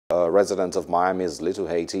Residents of Miami's Little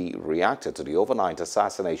Haiti reacted to the overnight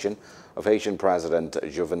assassination of Haitian President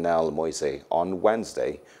Jovenel Moise on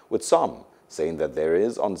Wednesday, with some saying that there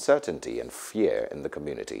is uncertainty and fear in the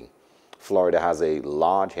community. Florida has a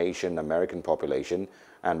large Haitian American population,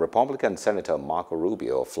 and Republican Senator Marco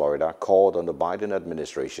Rubio of Florida called on the Biden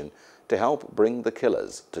administration to help bring the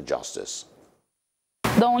killers to justice.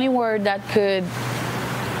 The only word that could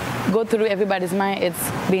go through everybody's mind is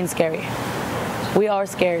being scary. We are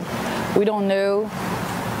scared. We don't know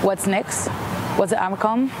what's next, what's the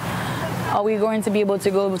outcome. Are we going to be able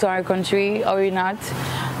to go to our country? Are we not?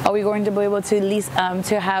 Are we going to be able to at least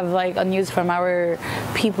to have like a news from our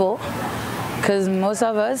people? Because most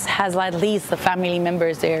of us has at least the family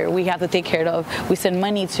members there we have to take care of. We send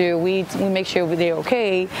money to, we make sure they're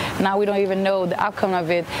okay. Now we don't even know the outcome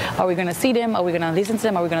of it. Are we going to see them? Are we going to listen to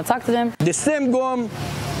them? Are we going to talk to them? The same gun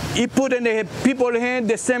he put in the people's hand,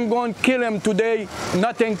 the same gun kill him today.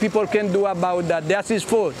 Nothing people can do about that. That's his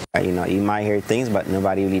fault. You know, you might hear things, but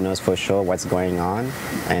nobody really knows for sure what's going on.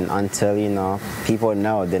 And until, you know, people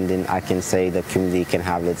know, then I can say the community can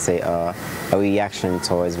have, let's say, a reaction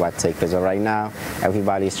towards what takes place. But right now,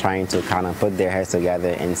 everybody's trying to kind of put their heads together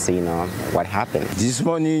and see, you know, what happened. This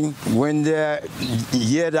morning, when they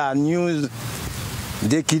hear that news,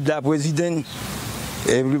 they killed the president,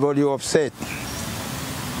 everybody upset.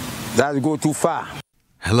 That go too far.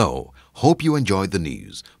 Hello, hope you enjoyed the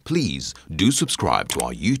news. Please do subscribe to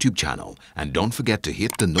our YouTube channel and don't forget to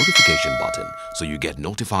hit the notification button so you get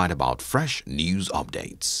notified about fresh news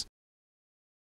updates.